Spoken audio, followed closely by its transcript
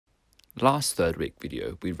Last third week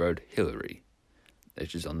video we rode Hillary,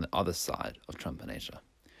 which is on the other side of Trumpinator.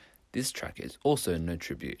 This track is also no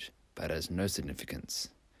tribute, but has no significance.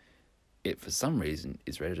 It for some reason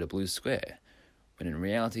is rated a blue square, when in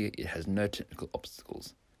reality it has no technical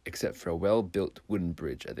obstacles, except for a well-built wooden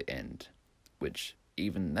bridge at the end, which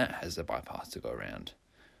even that has a bypass to go around.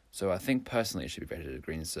 So I think personally it should be rated a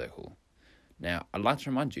green circle. Now, I'd like to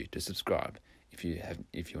remind you to subscribe if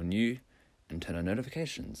you're new and turn on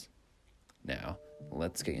notifications. Now,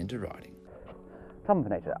 let's get into riding.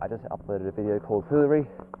 Trumpinator. I just uploaded a video called Hillary,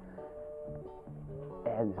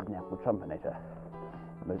 and this is now called Trumpinator.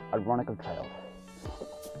 The most ironic of trails.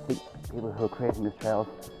 I think people who are creating this trail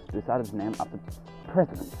decided to name after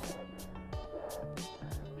presidents,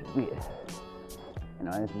 which is weird. You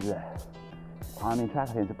know, this is a pioneering track.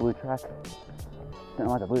 I think it's a blue track. Don't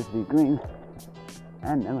like the blue to be green,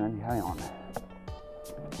 and then we're going to carry on.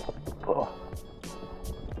 Oh.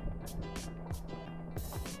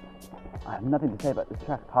 I have nothing to say about this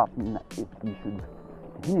track apart from that you should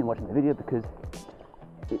continue watching the video because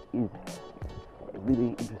it is a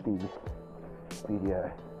really interesting video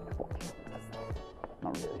to watch.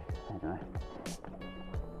 Not really, anyway.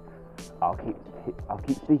 I'll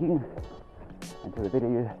keep speaking until the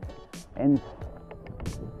video ends.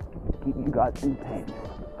 Keep you guys entertained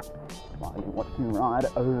while you watch me ride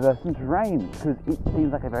over some terrain because it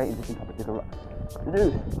seems like a very interesting topic to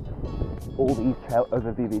do. All these trail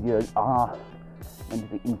overview videos are meant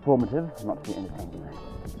to be informative, not to be entertaining.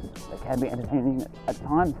 They can be entertaining at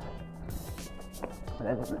times, but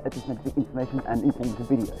it's just meant to be information and informative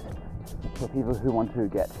videos for people who want to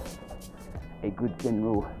get a good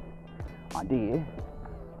general idea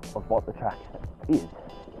of what the track is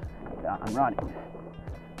that I'm riding.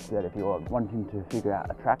 So that if you're wanting to figure out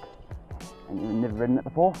a track and you've never ridden it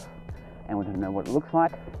before and want to know what it looks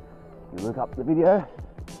like, you look up the video,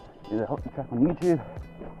 you look up the track on YouTube,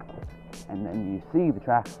 and then you see the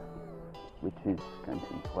track, which is going to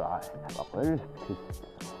be what I have uploaded, because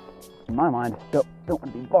in my mind, don't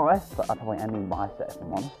want to be biased, but I probably am being biased if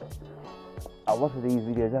I'm honest. A lot of these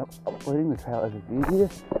videos I'm uploading, the trail overview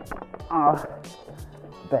videos, are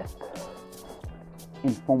the best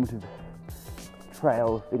informative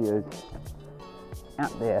trail videos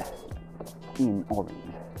out there in Orange.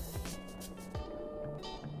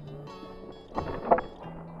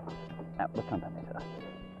 At the Trumpinator.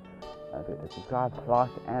 Don't forget to subscribe, like,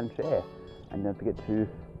 and share. And don't forget to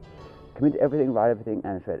commit to everything, write everything,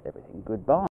 and shred everything. Goodbye.